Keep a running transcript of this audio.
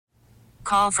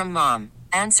Call from mom.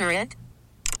 Answer it.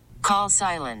 Call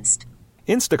silenced.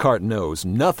 Instacart knows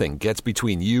nothing gets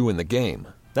between you and the game.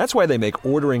 That's why they make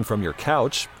ordering from your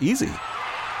couch easy.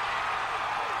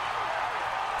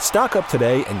 Stock up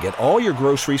today and get all your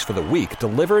groceries for the week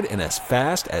delivered in as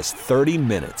fast as 30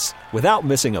 minutes without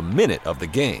missing a minute of the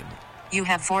game. You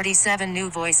have 47 new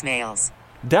voicemails.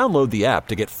 Download the app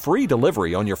to get free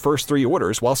delivery on your first 3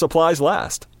 orders while supplies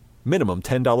last. Minimum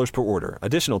 $10 per order.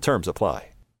 Additional terms apply.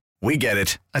 We get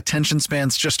it. Attention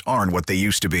spans just aren't what they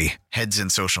used to be. Heads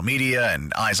in social media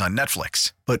and eyes on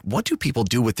Netflix. But what do people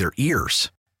do with their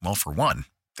ears? Well, for one,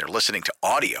 they're listening to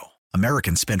audio.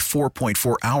 Americans spend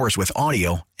 4.4 hours with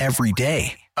audio every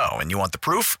day. Oh, and you want the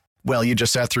proof? Well, you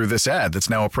just sat through this ad that's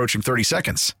now approaching 30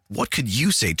 seconds. What could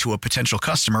you say to a potential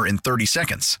customer in 30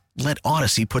 seconds? Let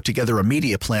Odyssey put together a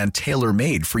media plan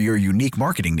tailor-made for your unique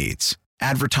marketing needs.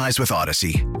 Advertise with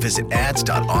Odyssey. Visit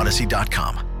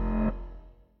ads.odyssey.com.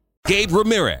 Gabe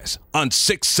Ramirez on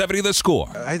 670 The Score.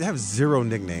 I have 0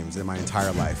 nicknames in my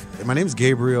entire life. My name's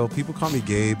Gabriel. People call me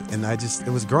Gabe, and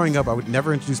it was growing up, I would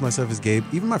never introduce myself as Gabe.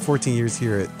 Even my 14 years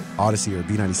here at Odyssey or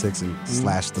B96 and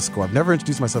 / The Score, I've never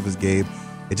introduced myself as Gabe.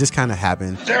 It just kind of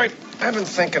happened. Jerry, I've been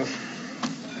thinking.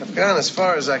 I've gone as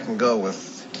far as I can go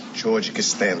with George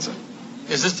Costanza.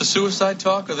 Is this the suicide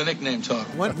talk or the nickname talk?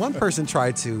 One person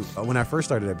tried to, when I first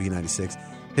started at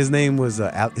B96, his name was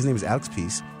Alex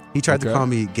Peace. He tried to call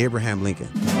me Gabraham Lincoln.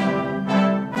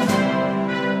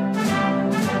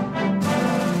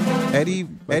 Eddie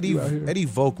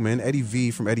Volkman, Eddie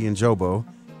V from Eddie and Jobo,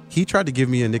 he tried to give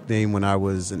me a nickname when I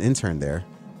was an intern there.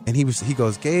 And he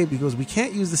goes, Gabe, we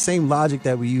can't use the same logic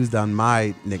that we used on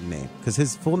my nickname. Because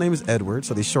his full name is Edward,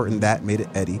 so they shortened that, made it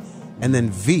Eddie. And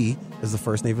then V is the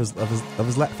first name of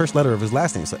his first letter of his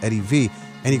last name, so Eddie V.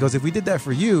 And he goes, if we did that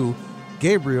for you,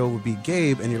 Gabriel would be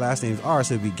Gabe, and your last name's R,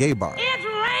 so it'd be Gabar.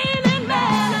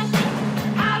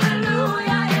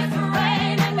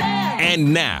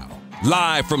 And now,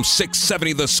 live from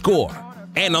 670 The Score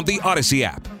and on the Odyssey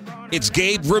app, it's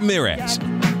Gabe Ramirez.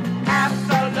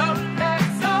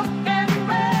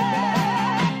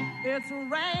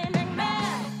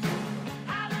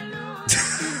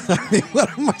 I mean, what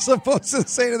am I supposed to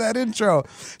say to that intro?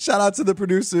 Shout out to the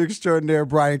producer extraordinaire,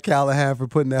 Brian Callahan, for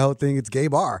putting the whole thing. It's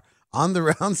Gabe R on the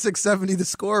round 670 The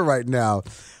Score right now.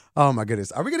 Oh, my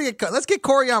goodness. Are we going to let's get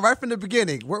Corey on right from the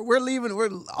beginning. We're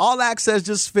leaving. All Access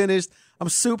just finished. I'm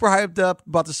super hyped up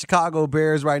about the Chicago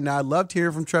Bears right now. I loved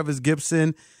hearing from Travis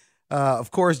Gibson. Of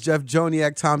course, Jeff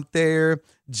Joniak, Tom Thayer,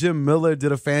 Jim Miller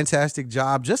did a fantastic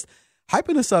job just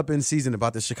hyping us up in season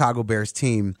about the Chicago Bears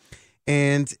team.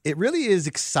 And it really is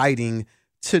exciting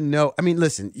to know. I mean,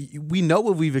 listen, we know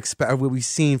what we've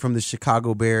seen from the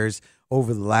Chicago Bears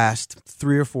over the last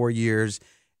 3 or 4 years.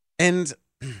 And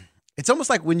it's almost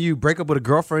like when you break up with a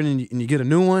girlfriend and you get a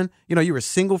new one. You know, you were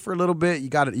single for a little bit. You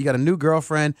got a new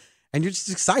girlfriend, and you're just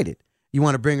excited. You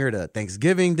want to bring her to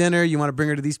Thanksgiving dinner. You want to bring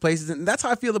her to these places. And that's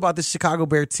how I feel about this Chicago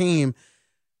Bear team.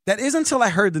 That is until I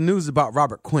heard the news about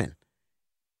Robert Quinn.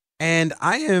 And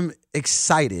I am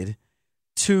excited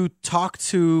to talk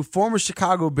to former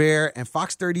Chicago Bear and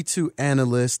Fox 32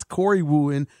 analyst Corey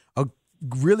Wooten, a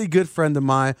really good friend of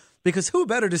mine, because who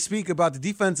better to speak about the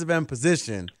defensive end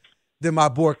position than my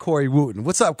boy Corey Wooten.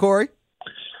 What's up, Corey?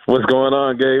 What's going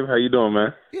on, Gabe? How you doing,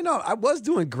 man? You know, I was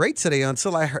doing great today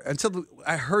until I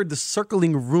heard the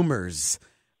circling rumors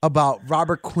about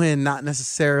Robert Quinn not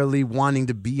necessarily wanting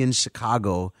to be in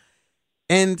Chicago.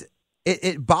 And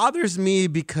it bothers me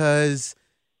because,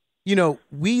 you know,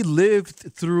 we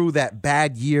lived through that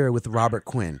bad year with Robert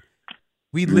Quinn.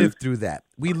 We lived through that.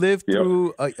 We lived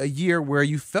through a year where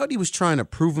you felt he was trying to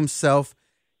prove himself.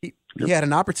 He had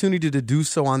an opportunity to do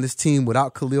so on this team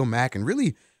without Khalil Mack and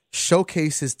really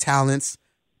showcase his talents.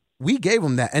 We gave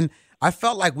him that. And I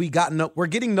felt like we're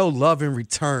getting no love in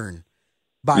return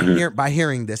by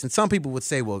hearing this. And some people would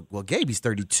say, well, Gabe, he's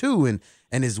 32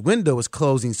 and his window is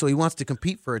closing, so he wants to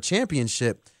compete for a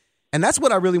championship. And that's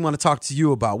what I really want to talk to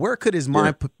you about. Where could his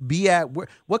mind be at?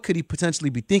 What could he potentially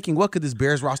be thinking? What could this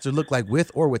Bears roster look like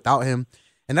with or without him?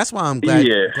 And that's why I'm glad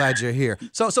you're here.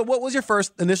 So what was your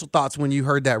first initial thoughts when you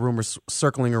heard that rumor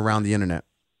circling around the internet?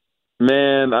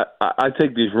 Man, I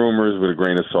take these rumors with a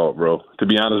grain of salt, bro, to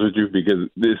be honest with you, because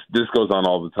this goes on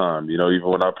all the time. You know, even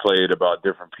when I played about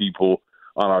different people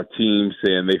on our team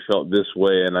saying they felt this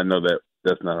way, and I know that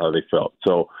that's not how they felt.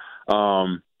 So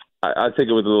I take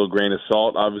it with a little grain of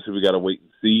salt. Obviously, we got to wait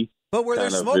and see. But where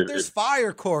there's smoke, there's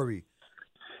fire, Corey.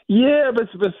 Yeah, but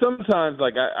sometimes,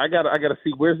 like, I gotta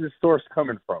see where's this source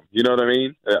coming from. You know what I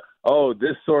mean?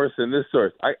 This source and this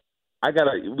source. We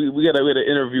gotta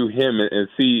interview him and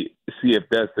see see if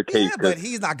that's the case. Yeah, but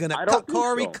he's not going I to. don't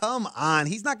Corey, think so. come on.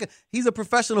 He's not going. He's a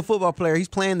professional football player. He's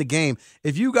playing the game.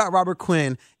 If you got Robert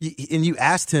Quinn and you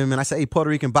asked him, and I say, hey, Puerto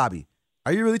Rican Bobby,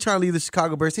 are you really trying to leave the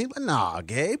Chicago Bears team? Nah,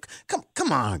 Gabe.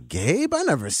 Come on, Gabe. I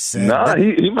never said that.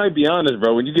 He might be honest,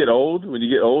 bro. When you get old,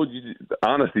 the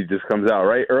honesty just comes out,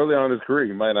 right? Early on in his career,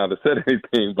 he might not have said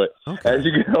anything, but as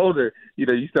you get older,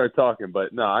 you start talking.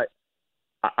 But no,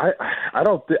 I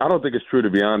don't think it's true,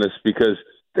 to be honest, because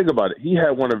think about it. He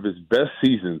had one of his best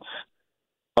seasons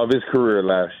of his career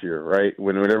last year, right?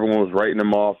 When everyone was writing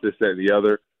him off, this, that, and the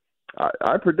other.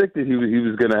 I predicted he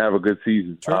was going to have a good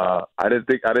season. I didn't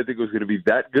think it was going to be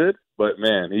that good, but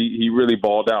man, he really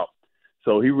balled out.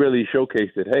 So he really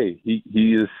showcased that, hey,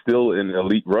 he is still an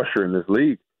elite rusher in this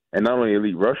league, and not only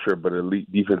elite rusher, but elite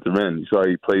defensive end. You saw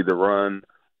he played the run,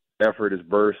 effort, his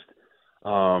burst.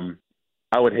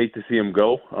 I would hate to see him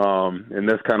go, and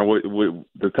that's kind of what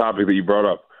the topic that you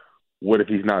brought up. What if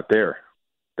he's not there?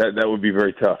 That would be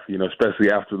very tough,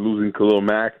 especially after losing Khalil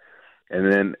Mack. And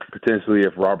then potentially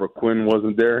if Robert Quinn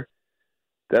wasn't there,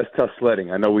 that's tough sledding.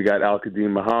 I know we got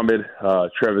Al-Qadim Muhammad,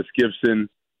 Travis Gibson,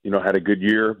 had a good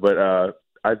year, but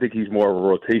I think he's more of a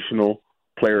rotational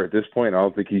player at this point. I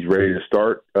don't think he's ready to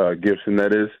start. Gibson,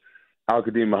 that is.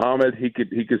 Al-Qadim Muhammad, he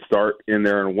could start in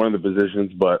there in one of the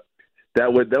positions, but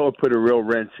that would put a real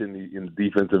wrench in the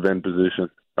defensive end position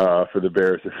for the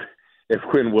Bears if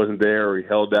Quinn wasn't there or he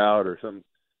held out or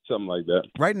something like that.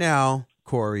 Right now,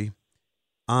 Corey,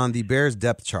 on the Bears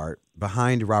depth chart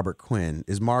behind Robert Quinn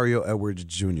is Mario Edwards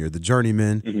Jr., the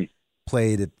journeyman,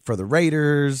 played it for the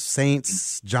Raiders,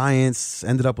 Saints, Giants,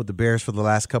 ended up with the Bears for the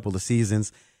last couple of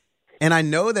seasons. And I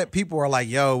know that people are like,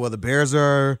 yo, well, the Bears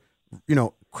are,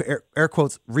 air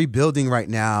quotes, rebuilding right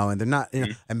now, and they're not,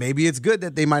 and maybe it's good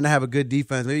that they might not have a good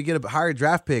defense, maybe get a higher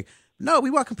draft pick. No, we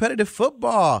want competitive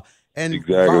football. And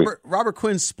exactly. Robert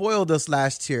Quinn spoiled us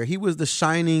last year. He was the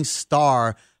shining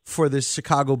star for the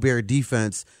Chicago Bear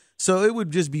defense. So it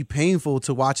would just be painful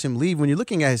to watch him leave. When you're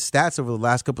looking at his stats over the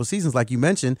last couple of seasons, like you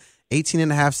mentioned,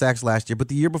 18.5 sacks last year, but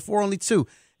the year before only 2.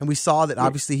 And we saw that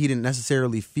obviously he didn't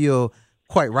necessarily feel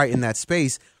quite right in that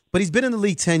space, but he's been in the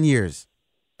league 10 years.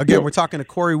 Again, we're talking to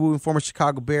Corey Wooten, former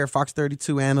Chicago Bear, Fox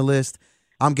 32 analyst.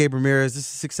 I'm Gabe Ramirez. This is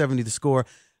 670 The Score.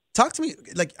 Talk to me,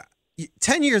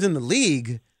 10 years in the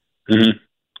league,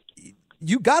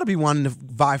 you got to be wanting to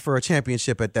vie for a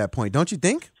championship at that point, don't you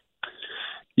think?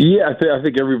 Yeah, I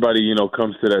think everybody,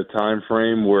 comes to that time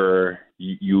frame where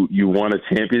you want a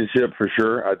championship for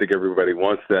sure. I think everybody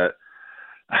wants that.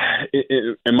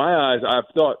 In my eyes, I've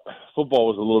thought football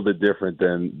was a little bit different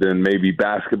than maybe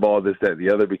basketball, this, that, and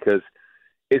the other, because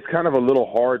it's kind of a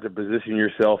little hard to position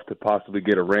yourself to possibly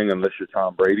get a ring unless you're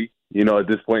Tom Brady, at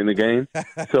this point in the game.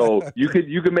 So you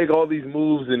could make all these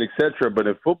moves and et cetera, but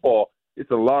in football,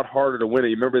 it's a lot harder to win it.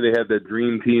 You remember they had that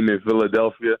dream team in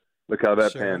Philadelphia? Look how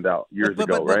that panned out years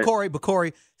ago, right? But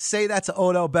Corey, say that to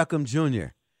Odell Beckham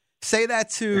Jr. Say that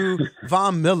to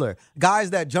Von Miller,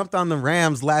 guys that jumped on the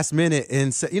Rams last minute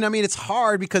and said, it's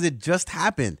hard because it just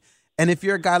happened. And if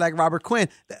you're a guy like Robert Quinn,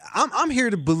 I'm here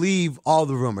to believe all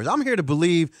the rumors. I'm here to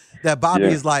believe that Bobby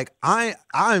is like,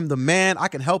 I'm the man. I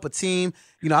can help a team.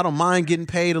 I don't mind getting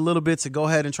paid a little bit to go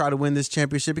ahead and try to win this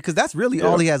championship because that's really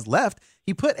all he has left.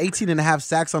 He put 18.5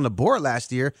 sacks on the board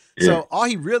last year. So all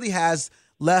he really has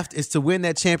left is to win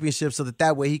that championship so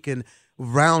that way he can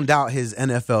round out his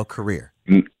NFL career.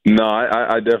 No,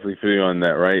 I definitely feel you on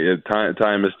that, right?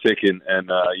 Time is ticking,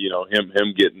 and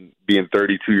him being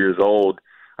 32 years old.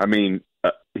 I mean,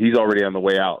 he's already on the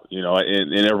way out.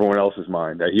 In everyone else's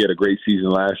mind. He had a great season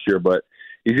last year, but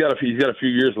he's got a few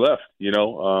years left.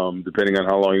 Depending on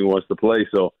how long he wants to play.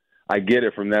 So I get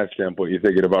it from that standpoint. You're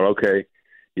thinking about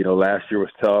last year was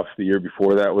tough. The year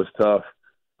before that was tough.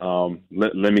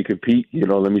 Let me compete.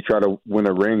 Let me try to win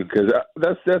a ring because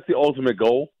that's the ultimate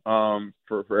goal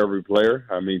for every player.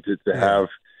 I mean, to have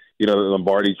the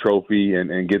Lombardi Trophy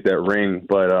and get that ring.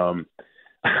 But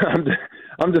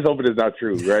I'm just hoping it's not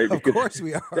true, right? Of course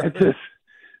we are.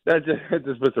 That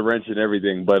just puts a wrench in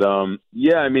everything. But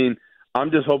I mean,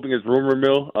 I'm just hoping it's rumor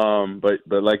mill.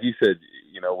 But like you said,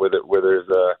 where there's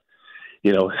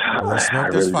I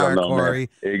really fire, don't know, Corey.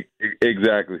 Man.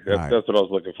 Exactly. That's what I was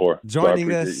looking for.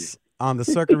 Joining us on the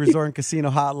Circuit Resort and Casino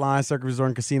Hotline, Circuit Resort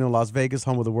and Casino Las Vegas,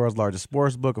 home of the world's largest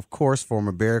sports book. Of course,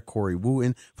 former Bear Corey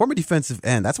Wooten, former defensive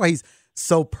end. That's why he's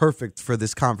so perfect for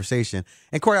this conversation.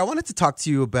 And Corey, I wanted to talk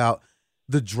to you about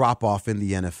the drop-off in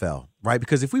the NFL, right?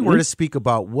 Because if we were to speak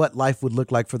about what life would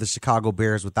look like for the Chicago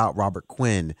Bears without Robert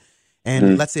Quinn,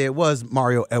 and let's say it was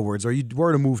Mario Edwards, or you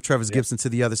were to move Travis Gibson to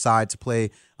the other side to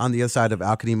play on the other side of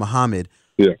Al-Qadim Muhammad,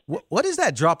 Yeah. What is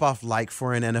that drop-off like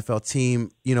for an NFL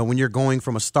team, when you're going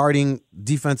from a starting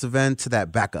defensive end to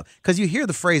that backup? Because you hear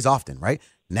the phrase often, right?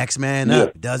 Next man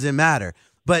up, doesn't matter.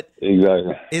 But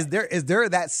exactly. Is there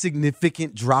that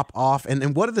significant drop-off?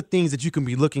 And what are the things that you can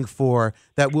be looking for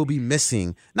that will be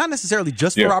missing? Not necessarily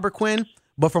just for Robert Quinn,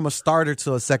 but from a starter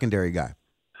to a secondary guy.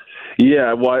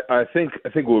 Yeah, well, I think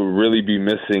what will really be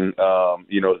missing, is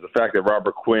the fact that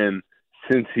Robert Quinn,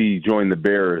 since he joined the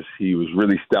Bears, he was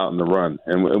really stout in the run.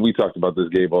 And we talked about this,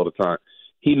 Gabe, all the time.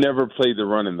 He never played the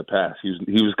run in the past. He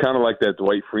was kind of like that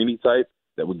Dwight Freeney type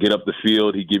that would get up the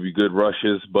field. He'd give you good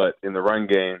rushes, but in the run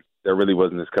game, that really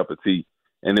wasn't his cup of tea.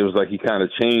 And it was like he kind of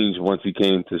changed once he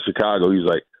came to Chicago. He was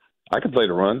like, I can play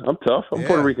the run. I'm tough. I'm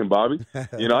Puerto Rican Bobby. I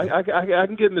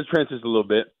can get in the trenches a little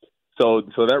bit. So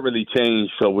that really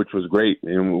changed, which was great.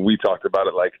 And we talked about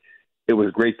it, like it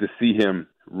was great to see him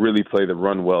really play the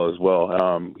run well as well.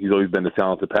 He's always been a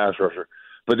talented pass rusher.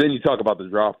 But then you talk about the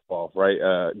drop-off, right?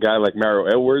 A guy like Mario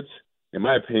Edwards, in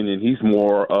my opinion, he's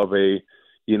more of a,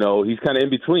 he's kind of in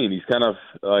between. He's kind of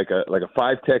like a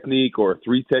 5 technique or a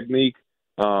 3 technique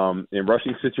in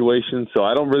rushing situations. So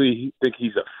I don't really think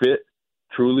he's a fit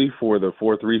truly for the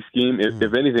 4-3 scheme.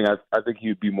 If anything, I think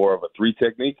he'd be more of a 3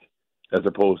 technique as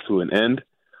opposed to an end.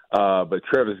 But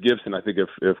Travis Gibson, I think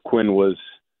if Quinn was,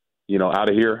 out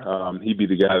of here, he'd be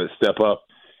the guy that step up.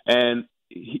 And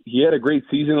he had a great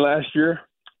season last year.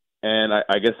 And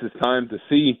I guess it's time to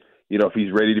see, if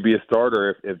he's ready to be a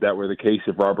starter. If that were the case,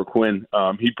 if Robert Quinn,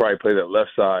 he'd probably play that left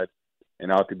side,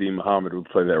 and Al-Qadim Muhammad would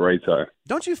play that right side.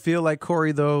 Don't you feel like,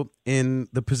 Corey, though, in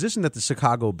the position that the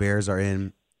Chicago Bears are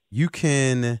in, you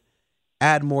can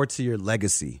add more to your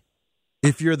legacy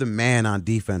if you're the man on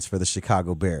defense for the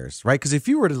Chicago Bears, right? Because if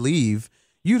you were to leave,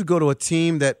 you'd go to a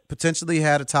team that potentially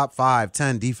had a top 5,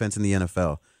 10 defense in the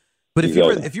NFL. But if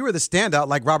you were the standout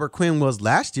like Robert Quinn was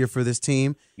last year for this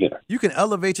team, you can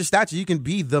elevate your stature. You can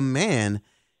be the man.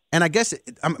 And I guess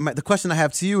the question I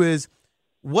have to you is,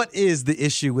 what is the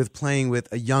issue with playing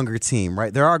with a younger team,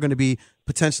 right? There are going to be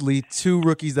potentially 2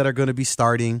 rookies that are going to be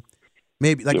starting.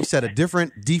 Maybe, like you said, a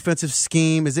different defensive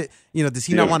scheme. Is it, does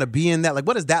he not want to be in that? Like,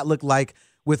 what does that look like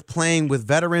with playing with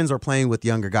veterans or playing with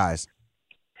younger guys?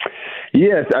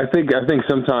 Yes, I think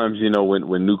sometimes,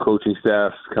 when new coaching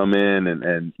staffs come in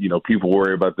and people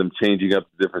worry about them changing up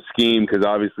the different scheme because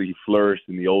obviously he flourished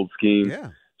in the old scheme. Yeah.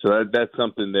 So that's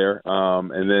something there.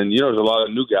 And then, there's a lot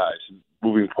of new guys,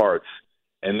 moving parts.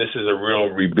 And this is a real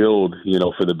rebuild,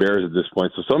 for the Bears at this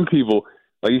point. So some people,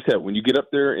 like you said, when you get up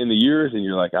there in the years and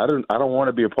you're like, I don't want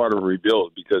to be a part of a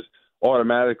rebuild, because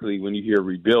automatically when you hear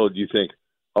rebuild, you think,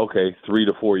 okay, 3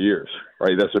 to 4 years,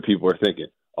 right? That's what people are thinking.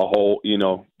 A whole,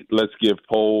 let's give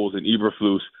Poles and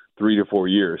Eberflus 3 to 4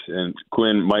 years. And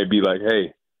Quinn might be like,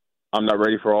 hey, I'm not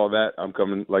ready for all that. I'm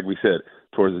coming, like we said,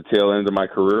 towards the tail end of my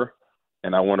career,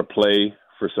 and I want to play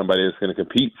for somebody that's going to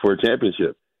compete for a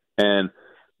championship. And,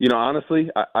 honestly,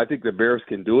 I think the Bears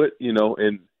can do it,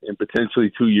 in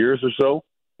potentially 2 years or so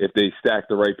if they stack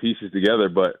the right pieces together.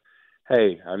 But,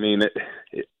 hey, I mean,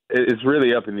 it's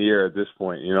really up in the air at this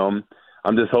point,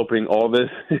 I'm just hoping all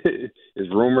this is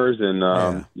rumors, and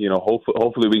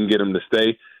hopefully we can get him to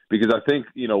stay, because I think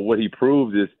what he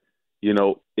proved is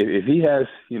if he has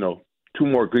 2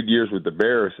 more good years with the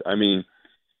Bears, I mean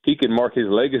he can mark his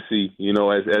legacy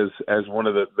as one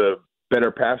of the better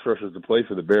pass rushers to play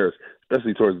for the Bears,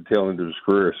 especially towards the tail end of his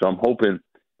career. So I'm hoping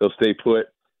he'll stay put.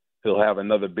 He'll have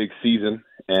another big season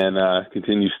and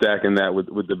continue stacking that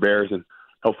with the Bears, and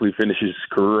hopefully finish his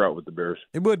career out with the Bears.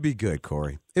 It would be good,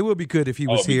 Corey. It would be good if he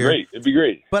was here. Great. It'd be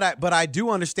great. But I do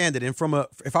understand it. And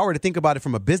if I were to think about it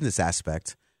from a business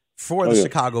aspect for the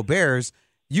Chicago Bears,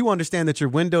 you understand that your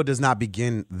window does not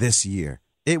begin this year.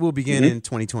 It will begin in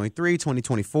 2023,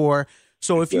 2024.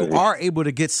 So if you are able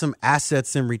to get some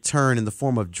assets in return in the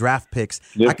form of draft picks,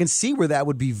 I can see where that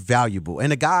would be valuable.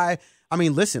 And a guy, I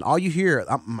mean, listen, all you hear,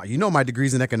 my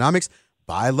degree's in economics,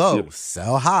 buy low,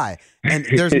 sell high. And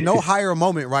there's no higher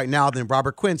moment right now than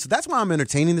Robert Quinn. So that's why I'm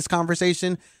entertaining this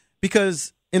conversation,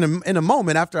 because in a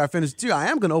moment after I finish too, I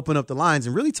am going to open up the lines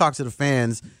and really talk to the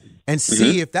fans and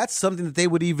see if that's something that they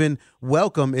would even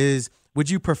welcome. Would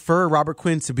you prefer Robert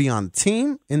Quinn to be on the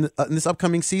team in this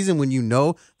upcoming season when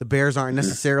the Bears aren't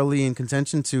necessarily in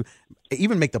contention to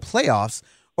even make the playoffs,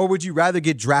 or would you rather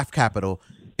get draft capital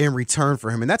in return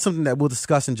for him? And that's something that we'll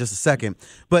discuss in just a second.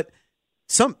 But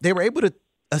they were able to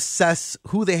assess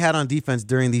who they had on defense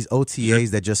during these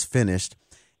OTAs that just finished,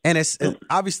 and it's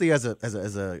obviously as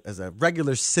a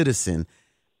regular citizen,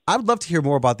 I would love to hear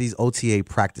more about these OTA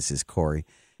practices, Corey.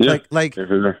 Like,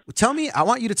 tell me. I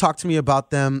want you to talk to me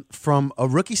about them from a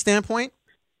rookie standpoint,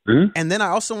 and then I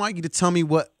also want you to tell me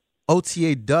what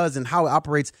OTA does and how it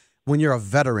operates when you're a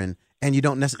veteran and you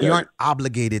you aren't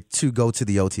obligated to go to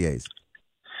the OTAs?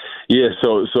 Yeah,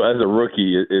 so as a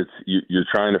rookie, you're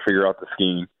trying to figure out the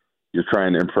scheme. You're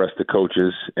trying to impress the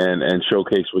coaches and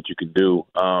showcase what you can do.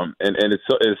 And it's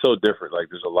so different. Like,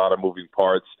 there's a lot of moving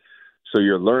parts. So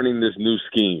you're learning this new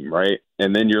scheme, right?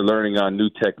 And then you're learning on new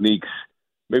techniques,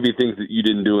 maybe things that you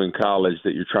didn't do in college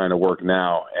that you're trying to work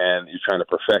now, and you're trying to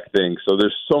perfect things. So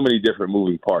there's so many different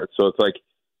moving parts. So it's like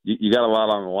you got a lot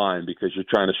on the line because you're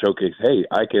trying to showcase, hey,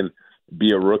 I can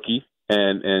be a rookie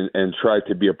and try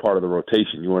to be a part of the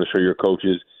rotation. You want to show your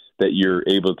coaches that you're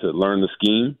able to learn the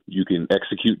scheme, you can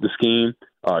execute the scheme,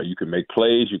 you can make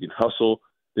plays, you can hustle,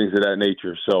 things of that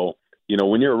nature. So,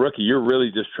 when you're a rookie, you're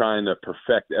really just trying to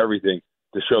perfect everything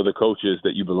to show the coaches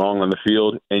that you belong on the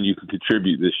field and you can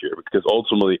contribute this year, because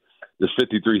ultimately there's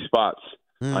 53 spots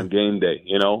on game day,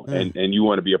 and you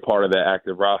want to be a part of that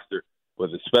active roster,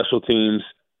 whether it's special teams,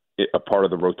 a part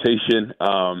of the rotation,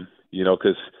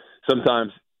 because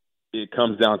sometimes it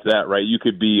comes down to that, right? You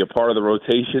could be a part of the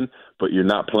rotation, but you're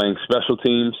not playing special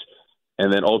teams.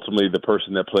 And then ultimately the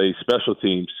person that plays special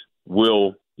teams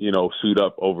will, suit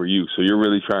up over you. So you're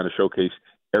really trying to showcase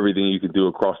everything you can do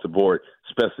across the board,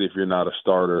 especially if you're not a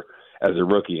starter as a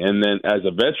rookie. And then as a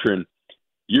veteran,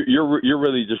 you're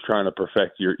really just trying to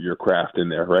perfect your craft in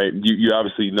there, right? You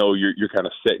obviously know you're kind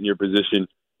of set in your position.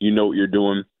 You know what you're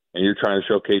doing, and you're trying to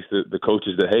showcase the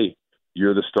coaches that, hey,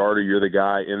 you're the starter, you're the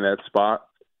guy in that spot.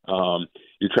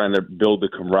 You're trying to build the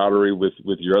camaraderie with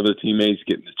your other teammates,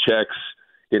 getting the checks,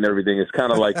 getting everything. It's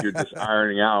kind of like you're just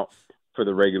ironing out for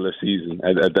the regular season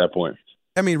at that point.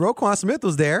 I mean, Roquan Smith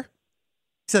was there.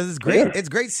 He says it's great. Yeah. It's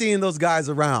great seeing those guys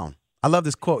around. I love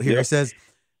this quote here. Yep. It says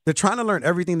they're trying to learn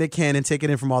everything they can and take it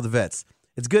in from all the vets.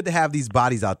 It's good to have these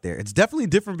bodies out there. It's definitely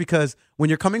different because when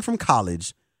you're coming from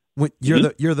college, when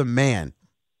you're the man.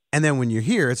 And then when you're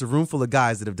here, it's a room full of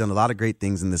guys that have done a lot of great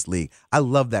things in this league. I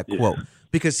love that quote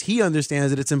because he understands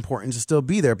that it's important to still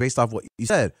be there based off what you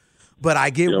said. But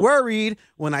I get worried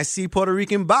when I see Puerto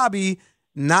Rican Bobby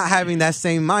not having that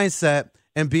same mindset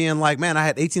and being like, man, I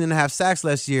had 18 and a half sacks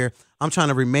last year. I'm trying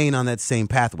to remain on that same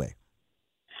pathway.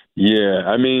 Yeah,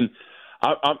 I mean,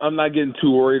 I'm not getting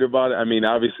too worried about it. I mean,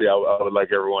 obviously, I would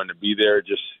like everyone to be there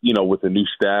just, with the new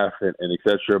staff and et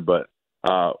cetera. But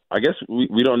I guess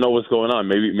we don't know what's going on.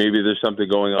 Maybe there's something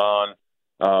going on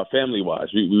family-wise.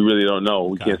 We really don't know.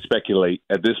 We can't speculate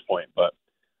at this point. But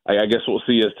I guess we'll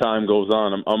see as time goes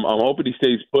on. I'm hoping he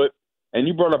stays put. And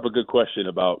you brought up a good question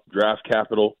about draft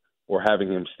capital or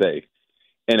having him stay.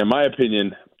 And in my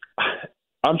opinion,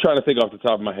 I'm trying to think off the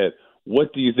top of my head,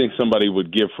 what do you think somebody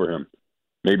would give for him?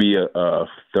 Maybe a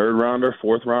third rounder,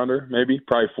 fourth rounder, maybe?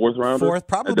 Probably fourth rounder?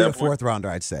 Probably a fourth rounder,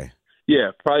 I'd say.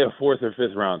 Yeah, probably a fourth or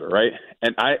fifth rounder, right?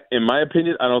 And in my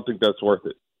opinion, I don't think that's worth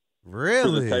it.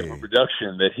 Really? For the type of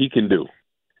production that he can do.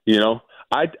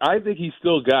 I think he's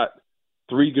still got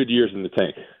 3 good years in the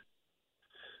tank.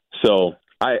 So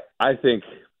I think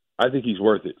he's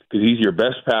worth it because he's your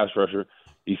best pass rusher.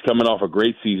 He's coming off a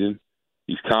great season.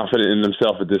 He's confident in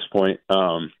himself at this point.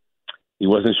 He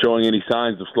wasn't showing any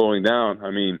signs of slowing down. I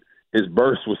mean, his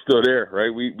burst was still there, right?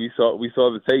 We saw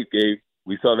the tape, Gabe.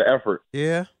 We saw the effort.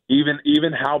 Yeah.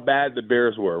 Even how bad the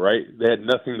Bears were, right? They had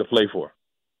nothing to play for.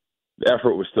 The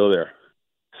effort was still there.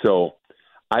 So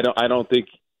I don't think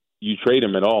you trade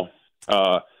him at all.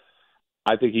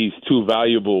 I think he's too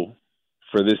valuable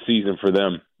for this season for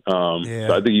them. So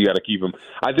I think you got to keep him.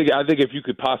 I think if you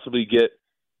could possibly get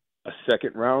a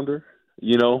second rounder,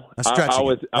 I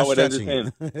would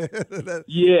entertain.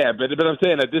 Yeah, but I'm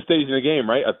saying at this stage in the game,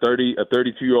 right? A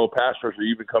 32-year-old pass rusher,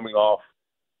 even coming off,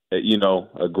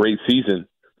 a great season.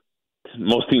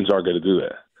 Most teams aren't going to do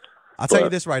that. I'll tell you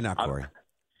this right now, Corey.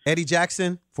 Eddie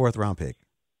Jackson, 4th round pick.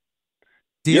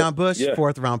 Deion Bush,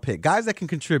 4th round pick. Guys that can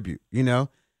contribute,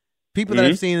 People that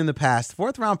I've seen in the past.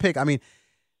 4th round pick, I mean,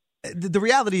 the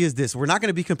reality is this. We're not going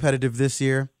to be competitive this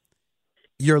year.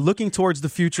 You're looking towards the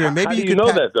future. And maybe how do you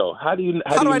know that, though? How do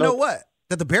I know what?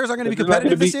 That the Bears are going to be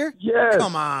competitive this year? Yes.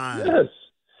 Come on. Yes.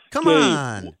 Come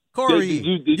on. Corey,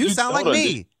 you sound like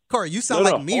me. Corey, you sound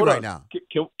like me right now.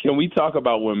 Can we talk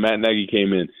about when Matt Nagy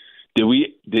came in?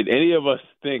 Did any of us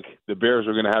think the Bears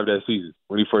were going to have that season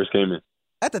when he first came in?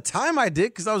 At the time, I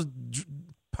did because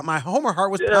my Homer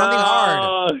heart was pounding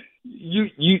hard.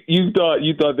 You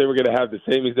thought they were going to have the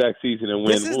same exact season and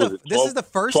win. This is the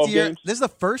first year. Games? This is the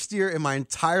first year in my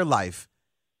entire life.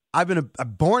 I've been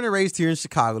born and raised here in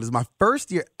Chicago. This is my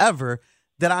first year ever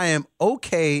that I am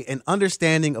okay and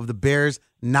understanding of the Bears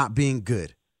not being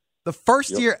good. The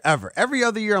first year ever. Every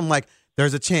other year, I'm like,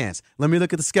 there's a chance. Let me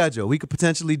look at the schedule. We could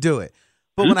potentially do it.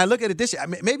 But when I look at it this year,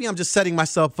 maybe I'm just setting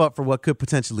myself up for what could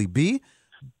potentially be.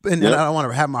 And I don't want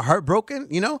to have my heart broken,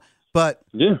 But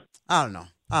yeah, I don't know.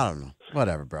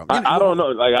 Whatever, bro. I don't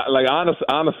know.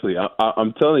 Honestly,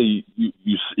 I'm telling you,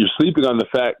 you're sleeping on the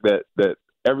fact that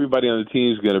everybody on the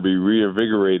team is going to be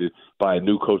reinvigorated by a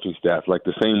new coaching staff, like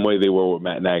the same way they were with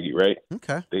Matt Nagy, right?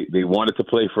 Okay. They wanted to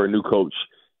play for a new coach.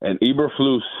 And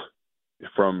Eberflus,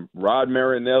 from Rod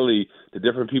Marinelli to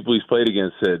different people he's played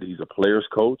against, said he's a player's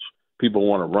coach. People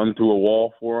want to run through a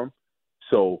wall for him.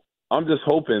 So I'm just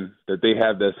hoping that they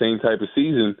have that same type of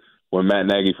season when Matt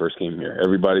Nagy first came here.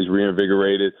 Everybody's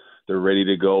reinvigorated. They're ready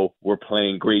to go. We're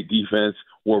playing great defense.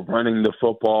 We're running the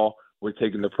football. We're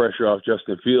taking the pressure off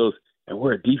Justin Fields. And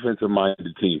we're a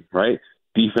defensive-minded team, right?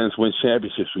 Defense wins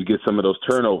championships. We get some of those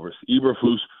turnovers.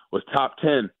 Eberflus was top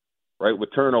 10, right, with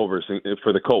turnovers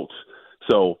for the Colts.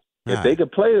 So if they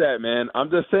could play that, man,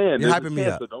 I'm just saying. You're hyping me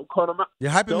up. So don't cut them out.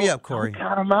 You're hyping me up, Corey. Don't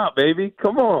cut them out, baby.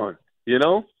 Come on,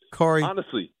 Corey.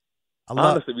 Honestly, we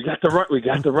got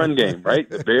the run game, right?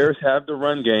 The Bears have the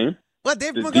run game. But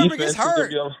David Montgomery gets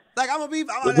hurt. I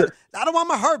don't want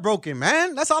my heart broken,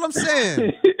 man. That's all I'm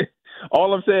saying.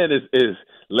 All I'm saying is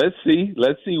let's see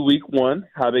week one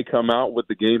how they come out, what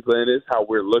the game plan is, how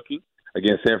we're looking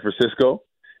against San Francisco,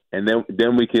 and then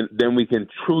we can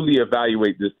truly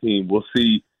evaluate this team. We'll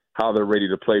see how they're ready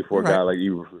to play for a guy like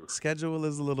Eberflus. Schedule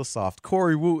is a little soft.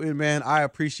 Corey Wooten, man, I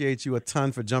appreciate you a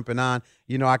ton for jumping on.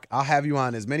 I'll have you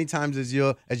on as many times as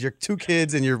your 2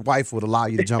 kids and your wife would allow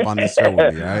you to jump on this show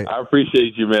with me, all right? I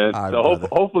appreciate you, man. Right, so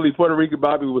hopefully Puerto Rican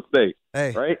Bobby will stay.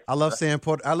 Hey, right? I love saying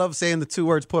the 2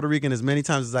 words Puerto Rican as many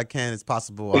times as I can as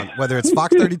possible, whether it's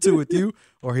Fox 32 with you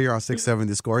or here on 670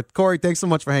 The Score. Corey, thanks so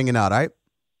much for hanging out, all right?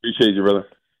 Appreciate you, brother.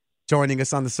 Joining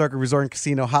us on the Circa Resort and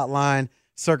Casino Hotline,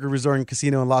 Circa Resort and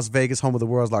Casino in Las Vegas, home of the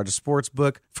world's largest sports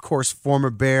book. Of course, former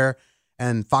Bear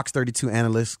and Fox 32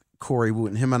 analyst Corey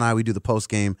Wooten. Him and I, we do the post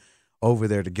game over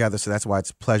there together, so that's why it's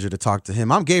a pleasure to talk to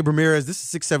him. I'm Gabe Ramirez. This is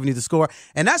 670 The Score,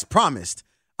 and as promised,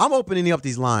 I'm opening up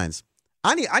these lines.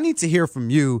 I need to hear from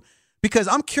you because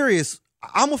I'm curious.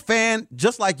 I'm a fan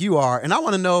just like you are, and I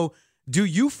want to know, do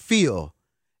you feel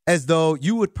as though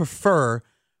you would prefer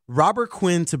Robert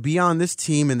Quinn to be on this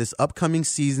team in this upcoming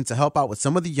season to help out with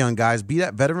some of the young guys, be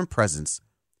that veteran presence?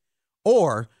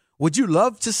 Or would you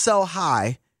love to sell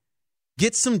high,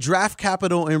 get some draft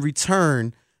capital in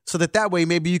return so that way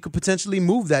maybe you could potentially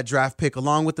move that draft pick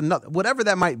along with another, whatever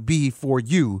that might be for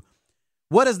you?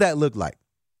 What does that look like?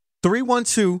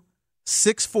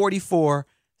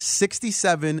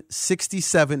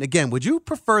 312-644-6767. Again, would you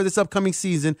prefer this upcoming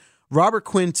season Robert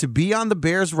Quinn to be on the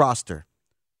Bears roster?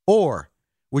 Or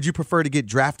would you prefer to get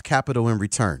draft capital in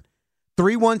return?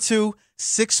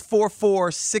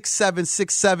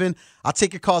 312-644-6767. I'll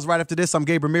take your calls right after this. I'm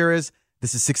Gabe Ramirez.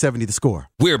 This is 670 The Score.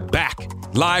 We're back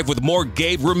live with more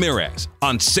Gabe Ramirez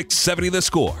on 670 The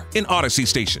Score in Odyssey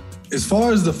Station. As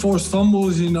far as the forced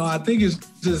fumbles, I think it's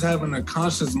just having a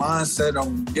conscious mindset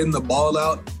on getting the ball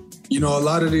out. A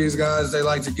lot of these guys, they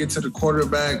like to get to the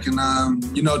quarterback and,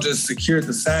 just secure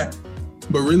the sack.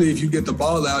 But really, if you get the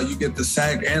ball out, you get the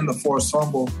sack and the forced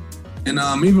fumble. And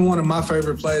even one of my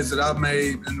favorite plays that I've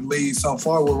made in the league so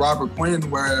far with Robert Quinn,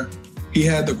 where he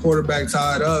had the quarterback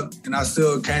tied up and I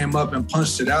still came up and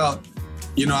punched it out.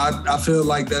 I feel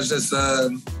like that's just,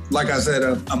 like I said,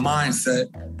 a mindset.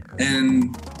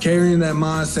 And carrying that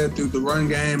mindset through the run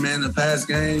game and the pass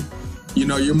game,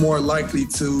 you're more likely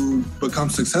to become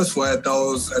successful at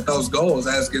those goals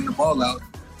as getting the ball out.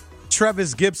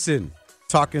 Trevis Gibson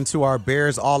talking to our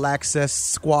Bears All Access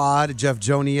squad, Jeff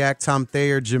Joniak, Tom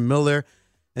Thayer, Jim Miller,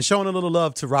 and showing a little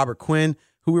love to Robert Quinn,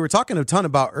 who we were talking a ton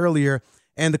about earlier.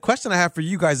 And the question I have for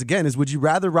you guys again is, would you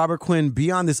rather Robert Quinn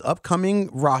be on this upcoming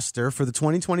roster for the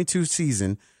 2022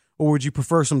 season, or would you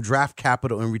prefer some draft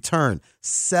capital in return?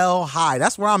 Sell high.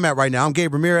 That's where I'm at right now. I'm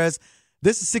Gabe Ramirez.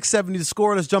 This is 670 The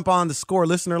Score. Let's jump on the Score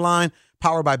listener line,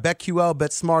 powered by BetQL.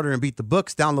 Bet smarter and beat the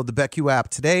books. Download the BetQL app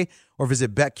today or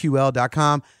visit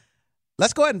BetQL.com.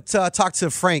 Let's go ahead and talk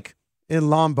to Frank in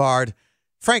Lombard.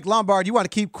 Frank Lombard, you want to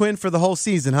keep Quinn for the whole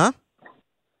season, huh?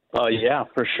 Yeah,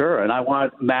 for sure. And I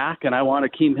want Mac and I want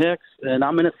Akeem Hicks, and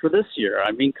I'm in it for this year.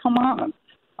 I mean, come on.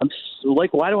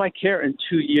 Why do I care in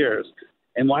 2 years?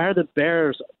 And why are the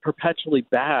Bears perpetually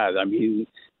bad? I mean,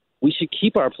 we should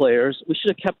keep our players. We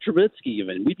should have kept Trubisky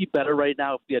even. We'd be better right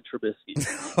now if we had Trubisky.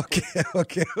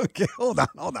 Okay. Hold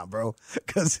on, bro.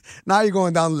 Because now you're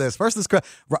going down the list. First,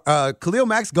 Khalil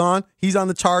Mack's gone. He's on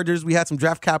the Chargers. We had some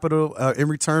draft capital in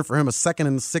return for him, a 2nd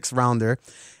and 6th rounder.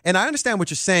 And I understand what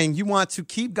you're saying. You want to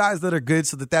keep guys that are good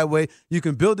so that way you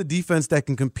can build a defense that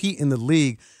can compete in the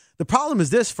league. The problem is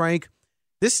this, Frank.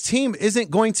 This team isn't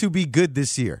going to be good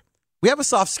this year. We have a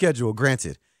soft schedule,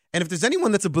 granted. And if there's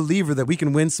anyone that's a believer that we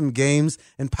can win some games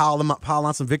and pile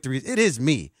on some victories, it is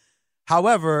me.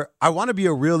 However, I want to be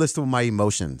a realist with my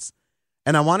emotions.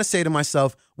 And I want to say to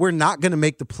myself, we're not going to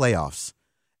make the playoffs.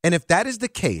 And if that is the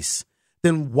case,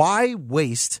 then why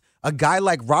waste a guy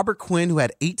like Robert Quinn, who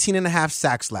had 18.5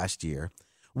 sacks last year?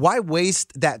 Why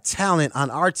waste that talent on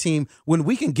our team when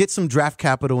we can get some draft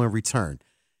capital in return?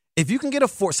 If you can get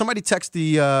somebody text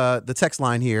the text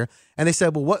line here, and they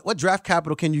said, well, what draft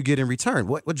capital can you get in return?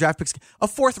 What draft picks? A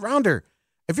fourth rounder.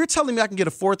 If you're telling me I can get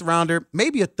a fourth rounder,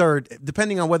 maybe a third,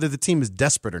 depending on whether the team is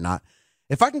desperate or not,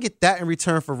 if I can get that in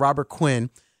return for Robert Quinn,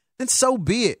 then so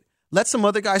be it. Let some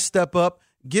other guys step up.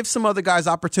 Give some other guys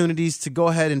opportunities to go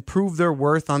ahead and prove their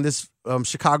worth on this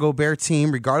Chicago Bear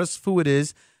team, regardless of who it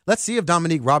is. Let's see if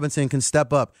Dominique Robinson can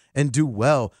step up and do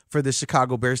well for the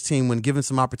Chicago Bears team when given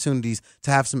some opportunities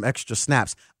to have some extra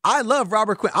snaps. I love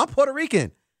Robert Quinn. I'm Puerto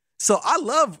Rican, so I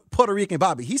love Puerto Rican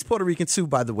Bobby. He's Puerto Rican too,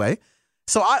 by the way.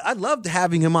 So I loved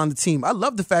having him on the team. I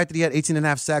love the fact that he had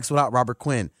 18.5 sacks without Robert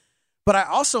Quinn. But I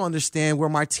also understand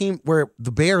where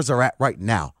the Bears are at right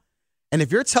now. And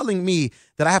if you're telling me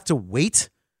that I have to wait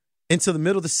until the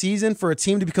middle of the season for a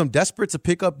team to become desperate to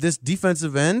pick up this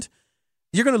defensive end,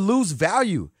 you're going to lose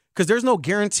value because there's no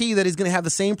guarantee that he's going to have the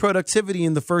same productivity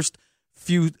in the first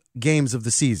few games of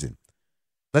the season.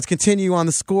 Let's continue on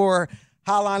the Score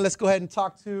hotline. Let's go ahead and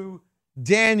talk to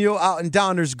Daniel out in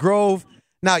Downers Grove.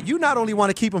 Now, you not only want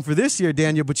to keep him for this year,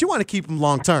 Daniel, but you want to keep him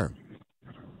long term.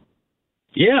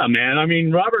 Yeah, man. I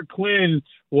mean, Robert Quinn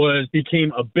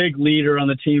became a big leader on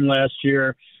the team last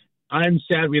year. I'm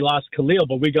sad we lost Khalil,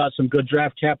 but we got some good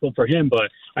draft capital for him. But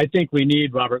I think we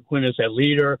need Robert Quinn as a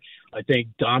leader. I think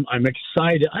I'm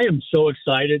excited. I am so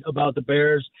excited about the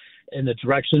Bears and the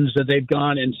directions that they've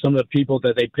gone and some of the people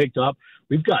that they picked up.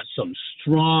 We've got some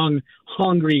strong,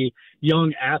 hungry,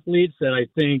 young athletes that I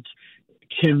think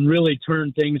can really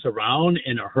turn things around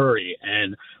in a hurry.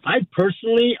 And I'm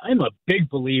a big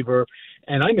believer,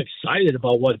 and I'm excited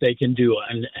about what they can do.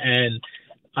 And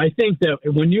I think that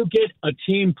when you get a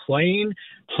team playing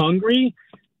hungry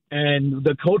and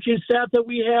the coaching staff that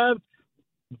we have,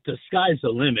 the sky's the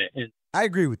limit. And I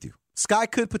agree with you. Sky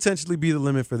could potentially be the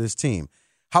limit for this team.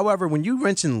 However, when you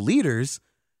mention leaders,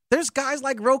 there's guys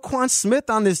like Roquan Smith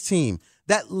on this team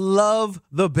that love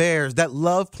the Bears, that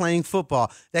love playing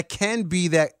football, that can be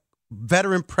that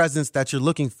veteran presence that you're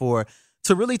looking for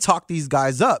to really talk these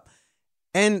guys up.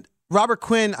 And Robert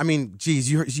Quinn, I mean, geez,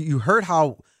 you heard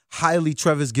how highly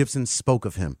Trevis Gibson spoke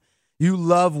of him. You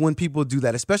love when people do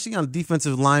that, especially on the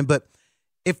defensive line. But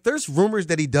if there's rumors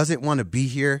that he doesn't want to be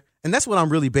here, and that's what I'm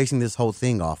really basing this whole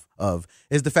thing off of,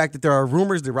 is the fact that there are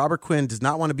rumors that Robert Quinn does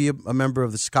not want to be a member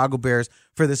of the Chicago Bears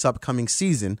for this upcoming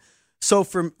season. So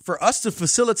for us to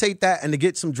facilitate that and to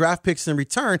get some draft picks in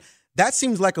return, that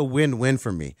seems like a win-win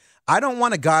for me. I don't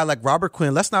want a guy like Robert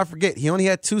Quinn. Let's not forget, he only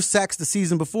had 2 sacks the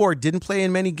season before, didn't play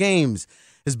in many games,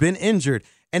 has been injured.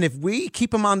 And if we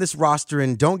keep him on this roster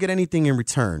and don't get anything in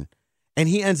return, and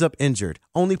he ends up injured,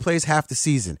 only plays half the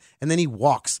season, and then he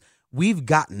walks, we've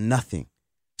got nothing.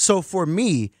 So for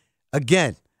me,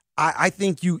 again, I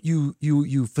think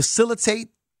you facilitate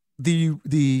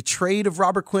the trade of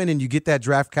Robert Quinn and you get that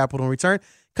draft capital in return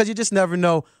because you just never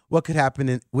know what could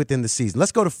happen within the season.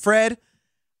 Let's go to Fred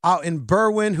out in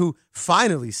Berwyn, who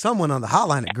finally someone on the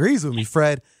hotline agrees with me.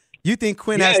 Fred, you think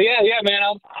Quinn has... Yeah,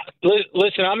 man.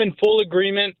 Listen, I'm in full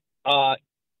agreement.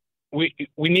 We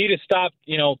need to stop,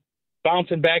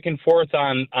 bouncing back and forth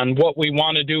on what we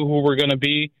want to do, who we're going to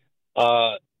be.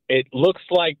 It looks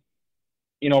like,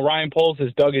 Ryan Poles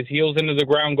has dug his heels into the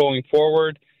ground going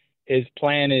forward. His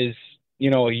plan is,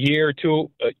 a year or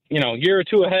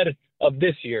two ahead of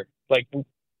this year. Like,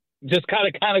 just kind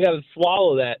of got to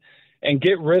swallow that and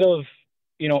get rid of,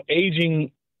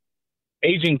 aging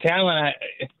talent.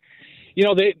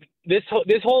 This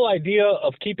whole idea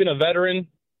of keeping a veteran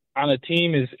on a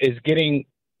team is getting,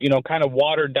 kind of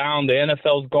watered down. The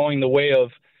NFL's going the way of,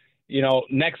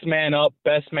 next man up,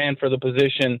 best man for the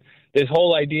position. This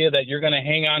whole idea that you're going to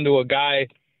hang on to a guy,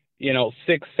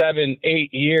 6, 7,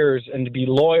 8 years and to be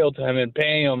loyal to him and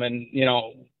pay him and,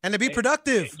 and to be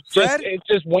productive, Fred. It's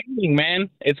just waning,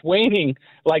 man. It's waning.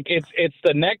 Like it's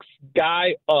the next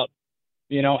guy up,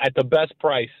 at the best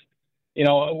price.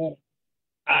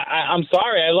 I'm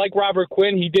sorry. I like Robert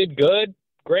Quinn. He did good.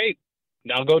 Great.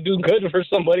 Now go do good for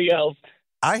somebody else.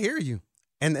 I hear you.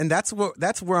 And that's where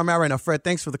I'm at right now. Fred,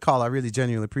 thanks for the call. I really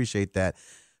genuinely appreciate that.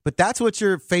 But that's what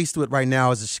you're faced with right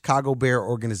now as a Chicago Bear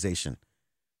organization.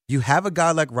 You have a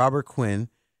guy like Robert Quinn.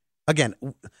 Again,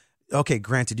 okay,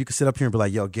 granted, you can sit up here and be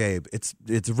like, yo, Gabe, it's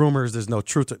rumors, there's no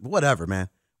truth to it. Whatever, man.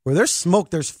 Where there's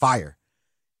smoke, there's fire.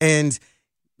 And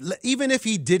even if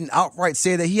he didn't outright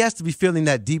say that, he has to be feeling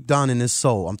that deep down in his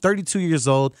soul. I'm 32 years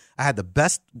old. I had the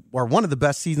best or one of the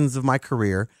best seasons of my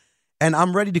career, and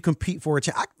I'm ready to compete for a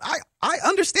chance. I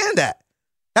understand that.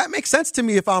 That makes sense to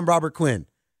me if I'm Robert Quinn.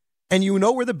 And you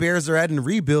know where the Bears are at in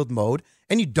rebuild mode,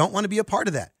 and you don't want to be a part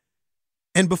of that.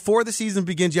 And before the season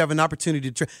begins, you have an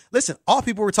opportunity to listen, all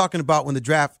people were talking about when the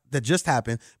draft that just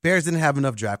happened, Bears didn't have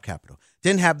enough draft capital,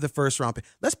 didn't have the first round pick.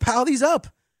 Let's pile these up.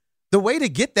 The way to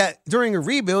get that during a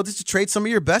rebuild is to trade some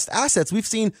of your best assets. We've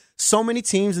seen so many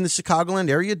teams in the Chicagoland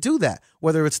area do that,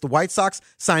 whether it's the White Sox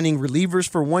signing relievers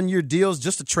for one-year deals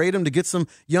just to trade them to get some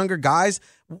younger guys,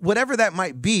 whatever that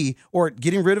might be, or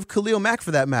getting rid of Khalil Mack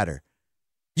for that matter.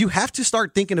 You have to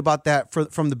start thinking about that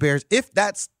from the Bears if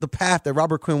that's the path that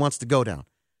Robert Quinn wants to go down.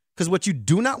 Because what you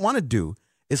do not want to do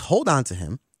is hold on to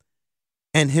him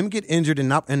and him get injured and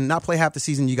not play half the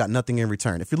season. You got nothing in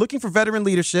return. If you're looking for veteran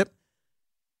leadership,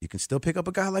 you can still pick up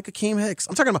a guy like Akeem Hicks.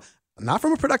 I'm talking about not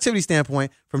from a productivity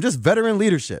standpoint, from just veteran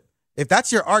leadership. If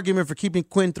that's your argument for keeping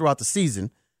Quinn throughout the season,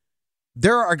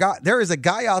 there is a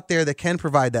guy out there that can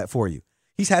provide that for you.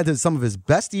 He's had some of his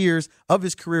best years of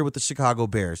his career with the Chicago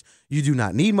Bears. You do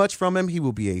not need much from him. He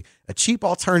will be a cheap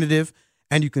alternative,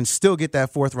 and you can still get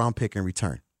that fourth-round pick in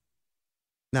return.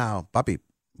 Now, Papi,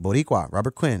 Boricua,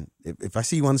 Robert Quinn, if I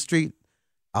see you on the street,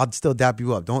 I'll still dap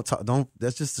you up. Don't.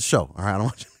 That's just the show. All right. I don't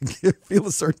want you to feel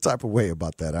a certain type of way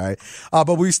about that. All right.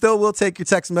 But we still will take your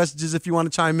text messages if you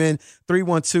want to chime in.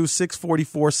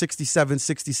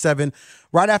 312-644-6767.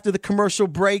 Right after the commercial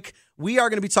break, we are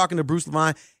going to be talking to Bruce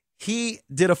Levine. He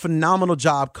did a phenomenal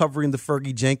job covering the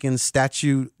Fergie Jenkins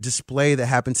statue display that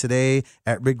happened today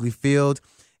at Wrigley Field,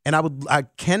 and I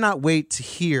cannot wait to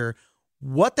hear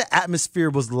what the atmosphere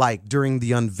was like during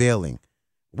the unveiling.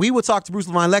 We will talk to Bruce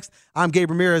Levine next. I'm Gabe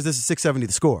Ramirez. This is 670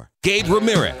 The Score. Gabe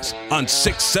Ramirez on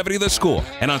 670 The Score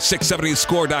and on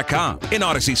 670thescore.com in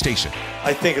Odyssey Station.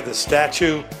 I think of the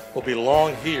statue will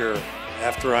belong here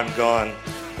after I'm gone,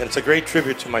 and it's a great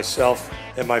tribute to myself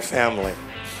and my family.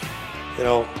 You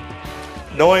know,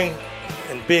 knowing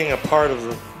and being a part of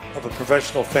a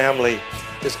professional family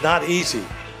is not easy.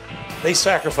 They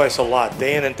sacrifice a lot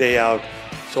day in and day out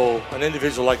so an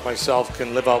individual like myself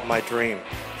can live out my dream.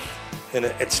 And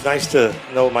it's nice to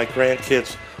know my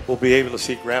grandkids will be able to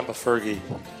see Grandpa Fergie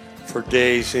for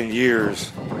days and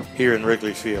years here in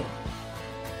Wrigley Field.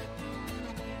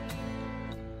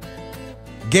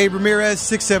 Gabe Ramirez,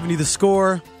 670 The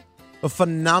Score. A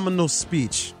phenomenal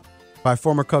speech by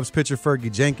former Cubs pitcher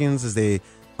Fergie Jenkins as they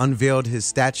unveiled his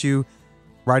statue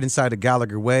right inside of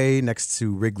Gallagher Way next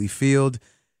to Wrigley Field.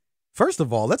 First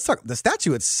of all, let's talk. The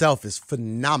statue itself is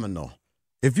phenomenal.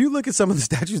 If you look at some of the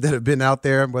statues that have been out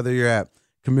there, whether you're at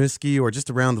Comiskey or just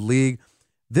around the league,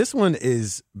 this one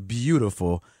is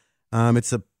beautiful.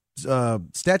 It's a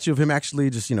statue of him actually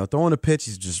just, throwing a pitch.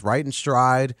 He's just right in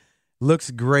stride. Looks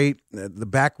great. The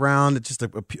background, it's just a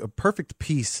perfect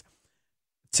piece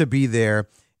to be there.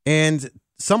 And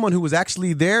someone who was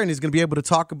actually there and is going to be able to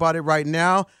talk about it right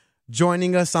now,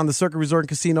 joining us on the Circuit Resort and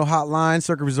Casino hotline,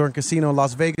 Circuit Resort and Casino in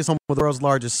Las Vegas, home of the world's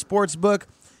largest sports book.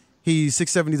 He's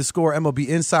 670 The Score MLB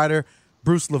insider,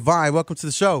 Bruce Levine. Welcome to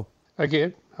the show. Hi,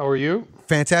 Gabe. How are you?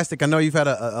 Fantastic. I know you've had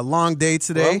a long day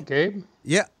today. Hello, Gabe?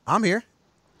 Yeah, I'm here.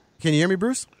 Can you hear me,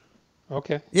 Bruce?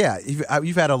 Okay. Yeah, you've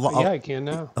had I can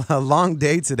now. A long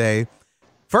day today.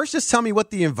 First, just tell me what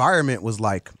the environment was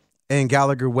like in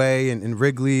Gallagher Way and in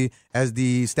Wrigley as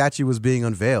the statue was being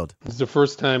unveiled. It's the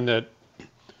first time that,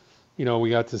 we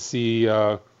got to see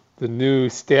the new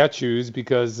statues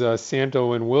because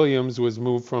Santo and Williams was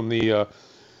moved from the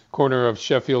corner of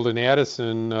Sheffield and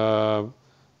Addison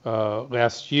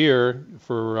last year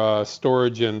for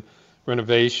storage and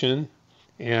renovation.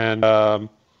 And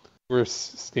we're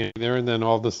standing there, and then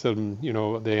all of a sudden,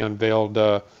 they unveiled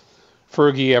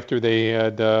Fergie after they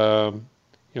had,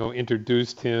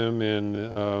 introduced him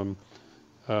and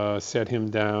set him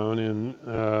down.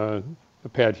 And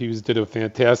Pat Hughes did a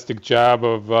fantastic job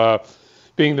of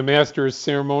being the master of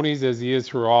ceremonies, as he is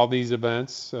for all these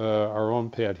events. Our own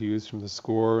Pat Hughes from The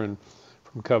Score and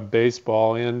from Cub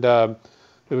Baseball. And it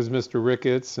was Mr.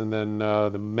 Ricketts, and then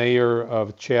the mayor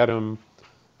of Chatham,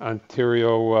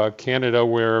 Ontario, Canada,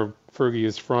 where Fergie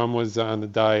is from, was on the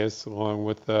dais along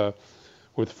with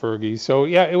Fergie. So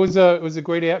yeah, it was a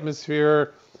great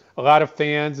atmosphere. A lot of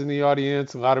fans in the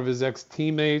audience, a lot of his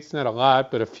ex-teammates, not a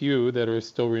lot, but a few that are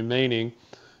still remaining.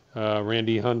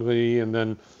 Randy Hundley, and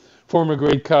then former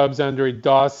great Cubs, Andre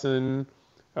Dawson,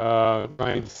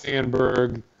 Ryan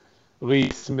Sandberg, Lee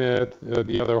Smith,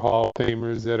 the other Hall of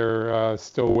Famers that are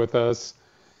still with us.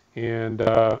 And,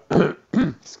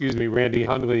 Randy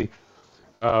Hundley,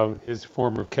 his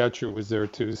former catcher, was there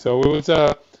too. So it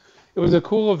was a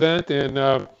cool event,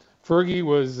 and Fergie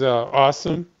was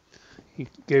awesome. He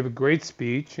gave a great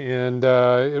speech, and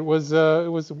it was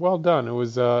well done. It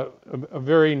was a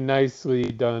very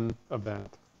nicely done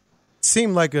event.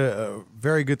 Seemed like a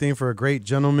very good thing for a great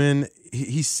gentleman.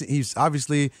 He's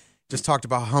obviously just talked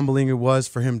about how humbling it was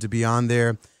for him to be on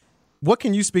there. What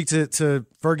can you speak to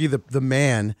Fergie, the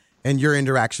man, and your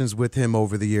interactions with him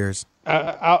over the years?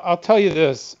 I'll tell you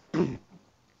this.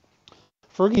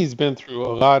 Fergie's been through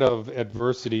a lot of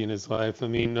adversity in his life. I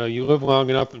mean, you live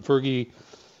long enough, and Fergie,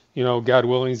 God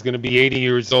willing, is going to be 80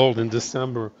 years old in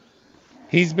December.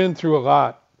 He's been through a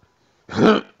lot.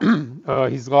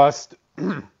 He's lost...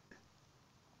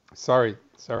 Sorry.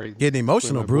 Getting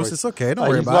emotional, Bruce. Voice. It's okay. Don't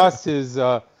worry he's about it. He's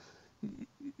lost his...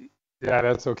 yeah,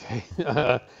 that's okay.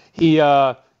 He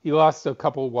lost a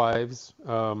couple wives,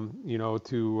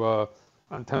 to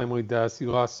untimely deaths. He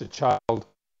lost a child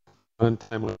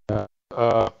untimely death.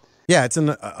 Yeah, it's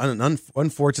an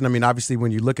unfortunate. I mean, obviously,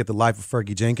 when you look at the life of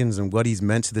Fergie Jenkins and what he's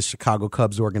meant to the Chicago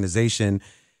Cubs organization,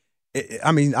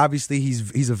 obviously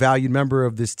he's a valued member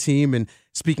of this team, and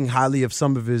speaking highly of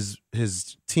some of his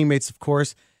teammates, of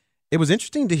course. It was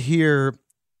interesting to hear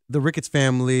the Ricketts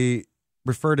family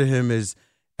refer to him as,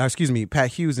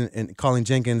 Pat Hughes, and calling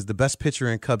Jenkins the best pitcher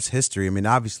in Cubs history. I mean,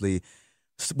 obviously,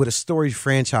 with a storied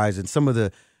franchise and some of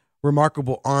the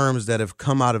remarkable arms that have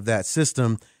come out of that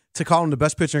system, to call him the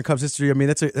best pitcher in Cubs history, I mean,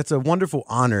 that's a wonderful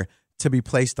honor to be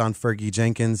placed on Fergie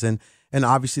Jenkins, and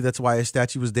obviously that's why his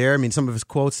statue was there. I mean, some of his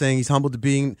quotes saying he's humbled to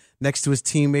being next to his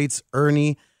teammates,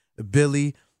 Ernie,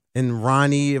 Billy, and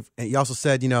Ronnie. And he also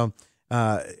said,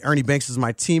 Ernie Banks is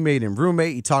my teammate and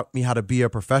roommate. He taught me how to be a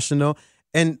professional.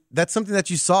 And that's something that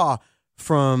you saw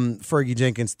from Fergie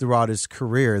Jenkins throughout his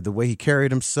career, the way he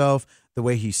carried himself, the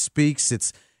way he speaks.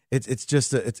 It's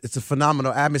just a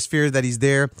phenomenal atmosphere that he's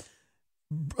there.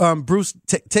 Bruce,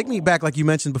 take me back, like you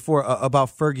mentioned before, about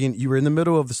Fergie. And you were in the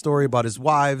middle of the story about his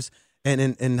wives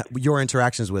and your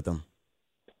interactions with him.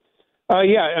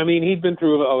 Yeah, I mean, he'd been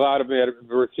through a lot of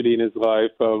adversity in his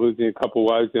life, losing a couple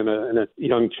wives and a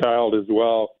young child as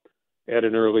well at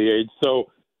an early age. So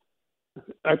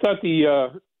I thought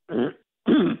I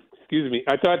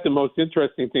thought the most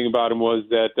interesting thing about him was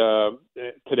that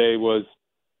today was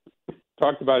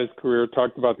talked about his career,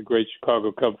 talked about the great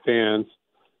Chicago Cub fans,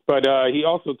 but he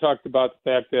also talked about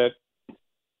the fact that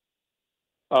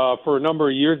for a number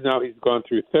of years now he's gone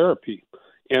through therapy.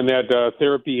 And that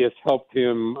therapy has helped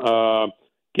him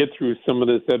get through some of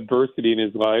this adversity in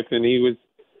his life. And he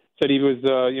said he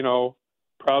was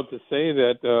proud to say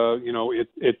that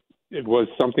it was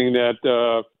something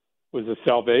that was a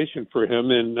salvation for him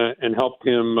and helped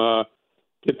him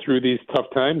get through these tough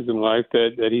times in life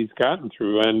that he's gotten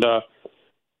through. And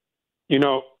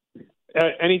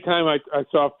anytime I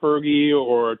saw Fergie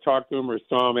or talked to him or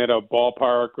saw him at a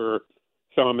ballpark or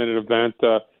saw him at an event,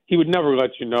 he would never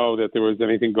let you know that there was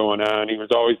anything going on. He was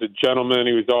always a gentleman.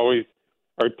 He was always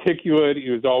articulate. He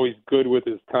was always good with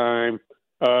his time.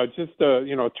 Just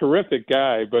a terrific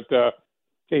guy. But to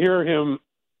hear him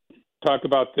talk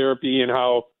about therapy and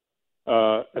how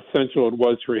essential it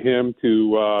was for him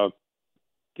to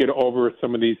get over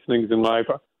some of these things in life,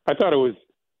 I thought it was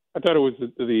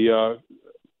the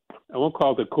I won't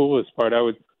call it the coolest part. I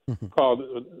would call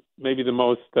it maybe the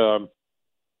most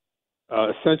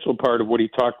essential part of what he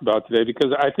talked about today,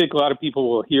 because I think a lot of people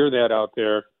will hear that out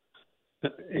there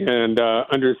and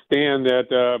understand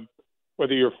that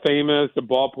whether you're famous, a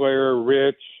ball player,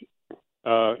 rich,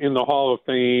 in the Hall of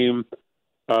Fame,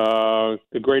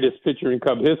 the greatest pitcher in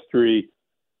Cub history,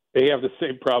 they have the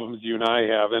same problems you and I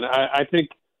have. And I think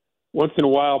once in a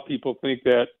while people think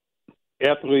that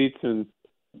athletes and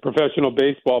professional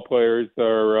baseball players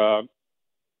are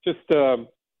just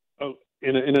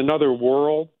in another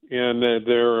world, and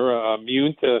they're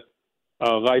immune to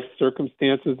life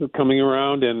circumstances coming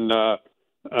around. And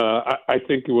I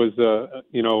think it was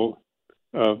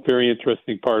a very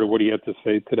interesting part of what he had to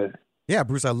say today. Yeah,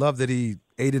 Bruce, I love that he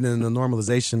aided in the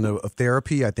normalization of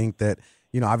therapy. I think that,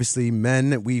 obviously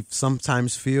men, we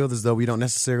sometimes feel as though we don't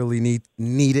necessarily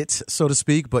need it, so to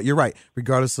speak. But you're right.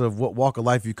 Regardless of what walk of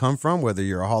life you come from, whether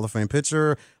you're a Hall of Fame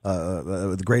pitcher,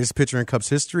 the greatest pitcher in Cubs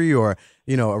history, or,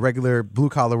 a regular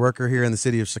blue-collar worker here in the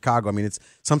city of Chicago, I mean,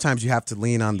 sometimes you have to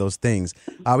lean on those things.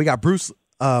 We got Bruce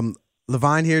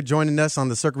Levine here joining us on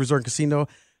the Circuit Resort and Casino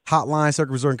hotline.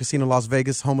 Circuit Resort and Casino Las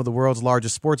Vegas, home of the world's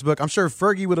largest sports book. I'm sure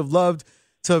Fergie would have loved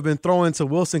to have been throwing to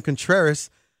Wilson Contreras,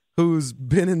 who's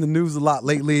been in the news a lot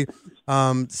lately,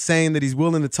 saying that he's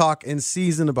willing to talk in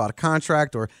season about a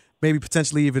contract or maybe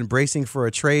potentially even bracing for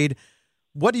a trade.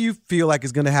 What do you feel like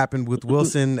is going to happen with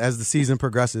Wilson as the season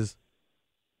progresses?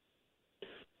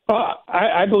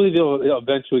 I believe he'll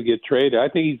eventually get traded. I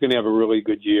think he's going to have a really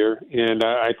good year, and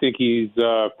I think it's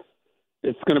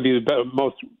going to be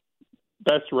the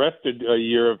best rested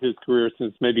year of his career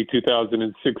since maybe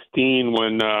 2016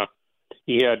 when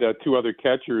he had two other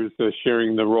catchers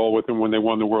sharing the role with him when they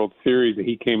won the World Series.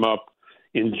 He came up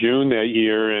in June that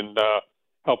year and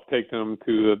helped take them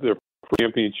to their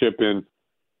championship in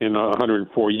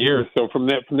 104 years. So from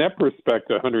that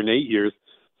perspective, 108 years.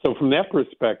 So from that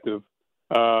perspective,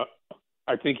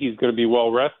 I think he's going to be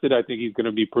well rested. I think he's going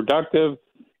to be productive,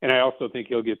 and I also think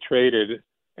he'll get traded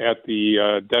at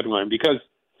the deadline because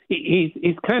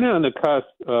he's kind of on the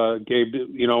cusp, Gabe.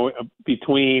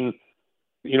 Between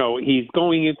he's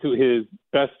going into his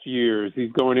best years.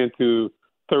 He's going into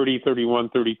 30, 31,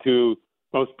 32.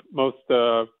 Most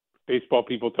baseball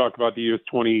people talk about the years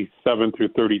 27 through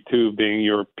 32 being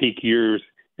your peak years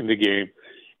in the game,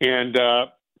 and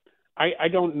I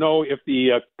don't know if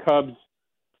the Cubs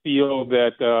feel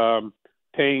that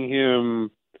paying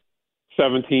him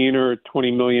 $17 or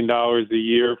 $20 million a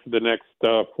year for the next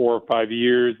 4 or 5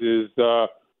 years is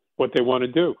what they want to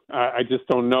do. I just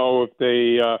don't know if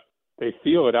they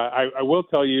feel it. I will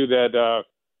tell you that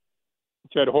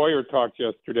Jed Hoyer talked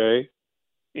yesterday,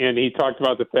 and he talked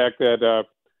about the fact that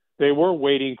they were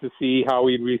waiting to see how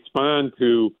he'd respond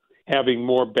to having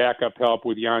more backup help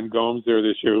with Yan Gomes there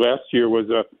this year. Last year was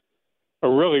a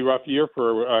really rough year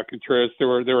for Contreras. There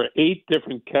were 8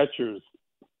 different catchers.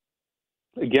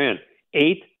 Again,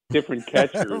 8 different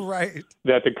catchers right.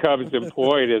 that the Cubs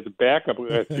employed as a backup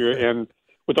last year. And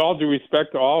with all due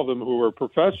respect to all of them who were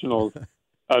professionals,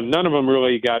 none of them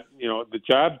really got the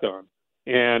job done.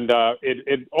 And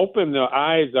it opened the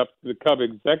eyes up to the Cub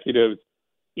executives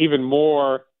even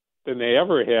more than they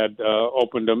ever had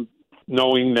opened them,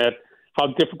 knowing that how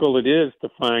difficult it is to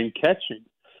find catching.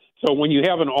 So when you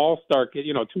have an all-star,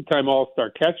 two-time all-star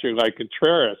catcher like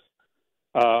Contreras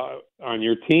on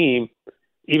your team,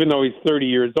 even though he's 30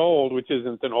 years old, which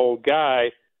isn't an old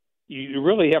guy, you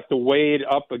really have to weigh it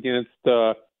up against,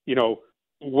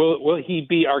 will he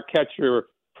be our catcher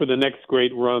for the next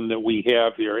great run that we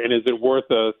have here? And is it worth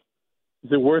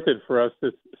it for us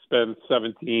to spend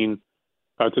 $17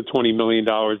 to $20 million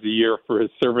a year for his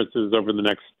services over the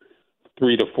next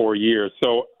 3 to 4 years?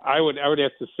 So I would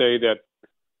have to say that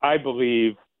I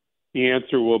believe the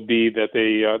answer will be that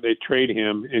they trade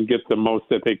him and get the most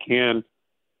that they can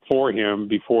for him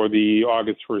before the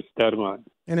August 1st deadline.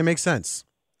 And it makes sense.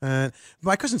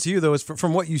 My question to you, though, is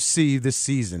from what you see this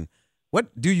season,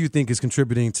 what do you think is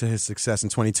contributing to his success in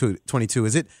 22?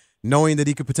 Is it knowing that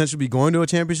he could potentially be going to a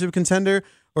championship contender,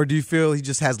 or do you feel he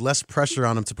just has less pressure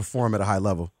on him to perform at a high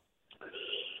level?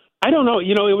 I don't know.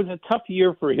 It was a tough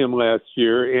year for him last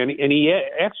year, and he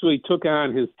actually took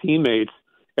on his teammates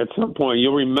at some point.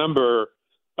 You'll remember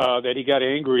that he got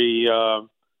angry,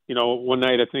 one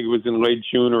night, I think it was in late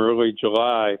June or early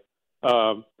July.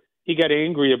 He got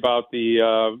angry about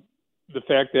the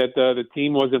fact that the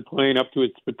team wasn't playing up to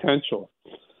its potential.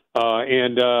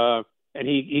 And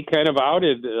he kind of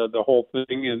outed the whole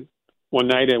thing. And one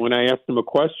night when I asked him a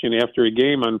question after a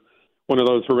game on one of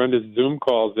those horrendous Zoom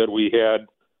calls that we had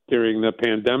during the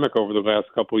pandemic over the last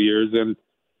couple of years, and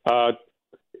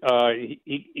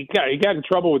he got in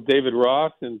trouble with David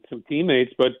Ross and some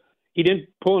teammates, but he didn't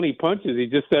pull any punches. He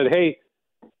just said, hey,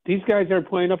 these guys aren't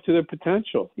playing up to their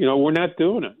potential. We're not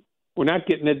doing it. We're not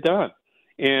getting it done.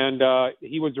 And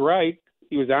he was right.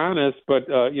 He was honest, but,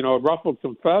 it ruffled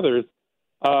some feathers.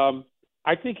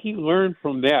 I think he learned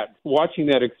from that, watching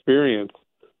that experience,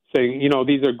 saying,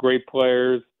 these are great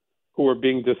players who are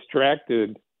being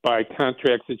distracted by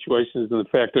contract situations and the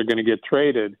fact they're going to get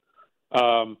traded.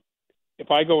 If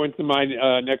I go into my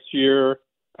next year,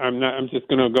 I'm just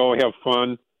going to go have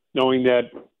fun, knowing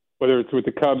that whether it's with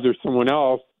the Cubs or someone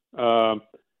else,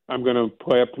 I'm going to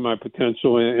play up to my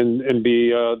potential and be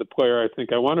the player I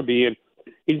think I want to be. And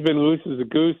he's been loose as a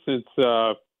goose since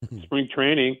spring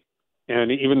training.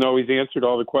 And even though he's answered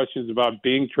all the questions about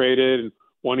being traded and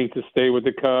wanting to stay with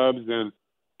the Cubs and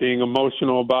being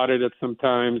emotional about it at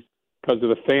sometimes because of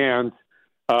the fans,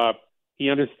 he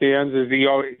understands, as he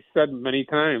always said many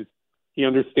times, he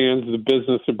understands the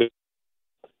business of it.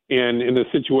 And in the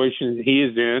situation he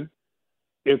is in,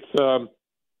 it's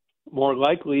more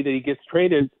likely that he gets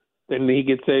traded than he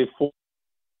gets a full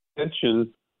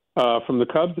extension from the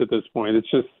Cubs at this point.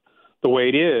 It's just the way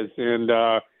it is. And,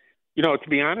 to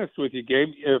be honest with you, Gabe,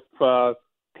 if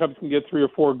Cubs can get 3 or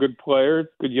 4 good players,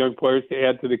 good young players to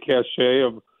add to the cachet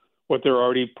of what they're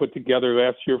already put together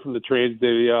last year from the trades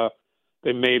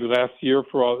they made last year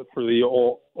for the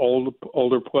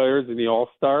older players and the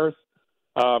All-Stars,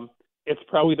 it's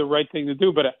probably the right thing to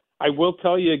do. But I will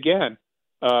tell you again,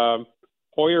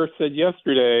 Hoyer said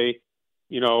yesterday,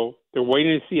 they're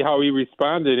waiting to see how he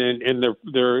responded, and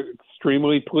they're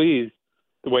extremely pleased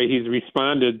the way he's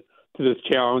responded to this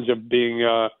challenge of being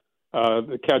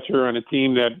the catcher on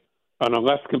a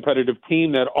less competitive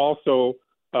team that also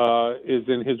is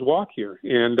in his walk here.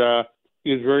 And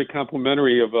he was very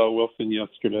complimentary of Wilson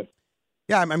yesterday.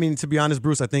 Yeah, I mean, to be honest,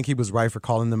 Bruce, I think he was right for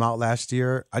calling them out last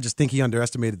year. I just think he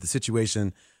underestimated the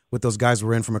situation what those guys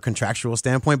were in from a contractual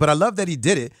standpoint. But I love that he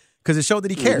did it because it showed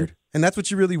that he cared. Mm-hmm. And that's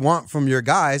what you really want from your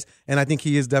guys. And I think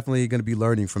he is definitely going to be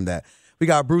learning from that. We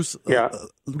got Bruce Levine,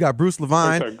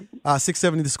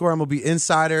 670 The Score, MLB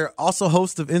insider, also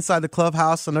host of Inside the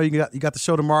Clubhouse. I know you got the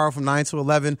show tomorrow from 9 to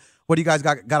 11. What do you guys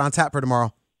got on tap for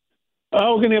tomorrow? We're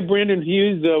going to have Brandon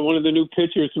Hughes, one of the new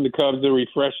pitchers from the Cubs, the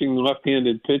refreshing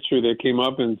left-handed pitcher that came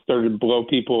up and started to blow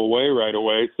people away right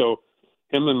away. So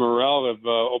him and Morel have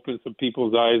opened some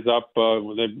people's eyes up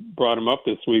when they brought him up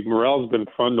this week. Morel's been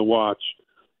fun to watch,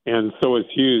 and so is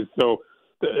Hughes. So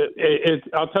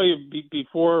I'll tell you,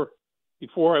 before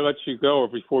I let you go, or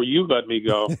before you let me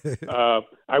go,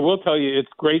 I will tell you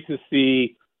it's great to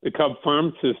see the Cub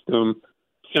farm system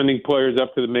sending players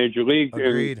up to the major leagues.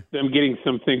 Agreed. And them getting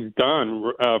some things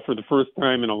done for the first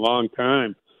time in a long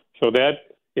time. So that,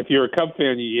 if you're a Cub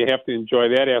fan, you have to enjoy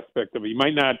that aspect of it. You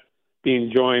might not be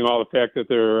enjoying all the fact that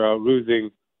they're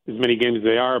losing as many games as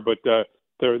they are, but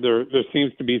there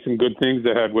seems to be some good things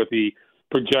ahead with the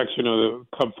projection of the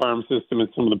Cub farm system and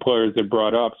some of the players they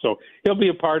brought up. So he'll be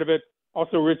a part of it.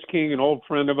 Also, Rich King, an old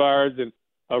friend of ours and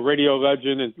a radio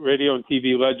legend and radio and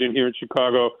TV legend here in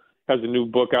Chicago, has a new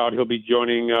book out. He'll be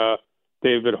joining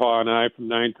David Haw and I from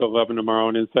 9 to 11 tomorrow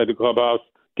on Inside the Clubhouse.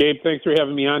 Gabe, thanks for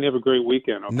having me on. Have a great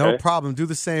weekend. Okay? No problem. Do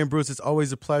the same, Bruce. It's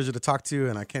always a pleasure to talk to you,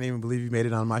 and I can't even believe you made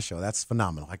it on my show. That's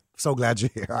phenomenal. I'm so glad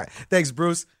you're here. All right. Thanks,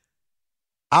 Bruce.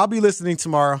 I'll be listening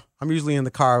tomorrow. I'm usually in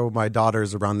the car with my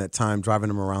daughters around that time, driving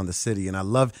them around the city,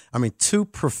 and two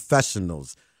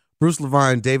professionals, Bruce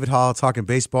Levine, David Haw, talking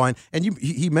baseball. And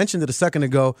he mentioned it a second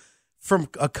ago.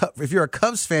 If you're a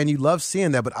Cubs fan, you love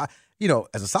seeing that. But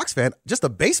as a Sox fan, just a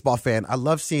baseball fan, I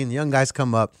love seeing young guys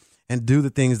come up and do the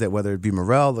things that, whether it be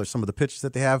Morel or some of the pitchers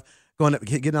that they have going up,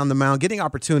 getting on the mound, getting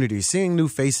opportunities, seeing new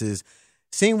faces,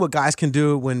 seeing what guys can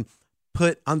do when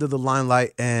put under the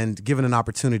limelight and given an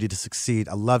opportunity to succeed.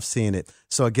 I love seeing it.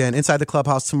 So again, Inside the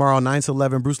Clubhouse tomorrow, 9 to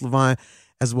 11, Bruce Levine,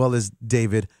 as well as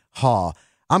David Haw.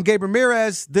 I'm Gabe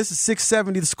Ramirez. This is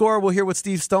 670 The Score. We'll hear what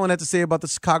Steve Stone had to say about the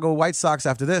Chicago White Sox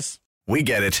after this. We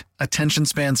get it. Attention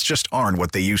spans just aren't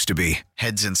what they used to be.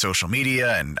 Heads in social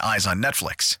media and eyes on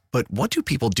Netflix. But what do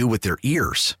people do with their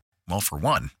ears? Well, for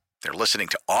one, they're listening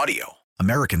to audio.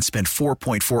 Americans spend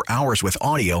 4.4 hours with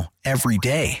audio every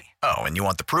day. Oh, and you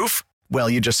want the proof? Well,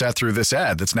 you just sat through this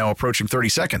ad that's now approaching 30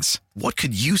 seconds. What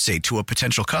could you say to a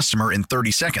potential customer in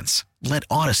 30 seconds? Let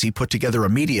Odyssey put together a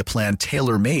media plan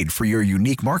tailor-made for your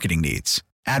unique marketing needs.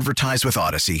 Advertise with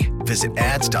Odyssey. Visit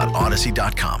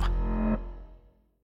ads.odyssey.com.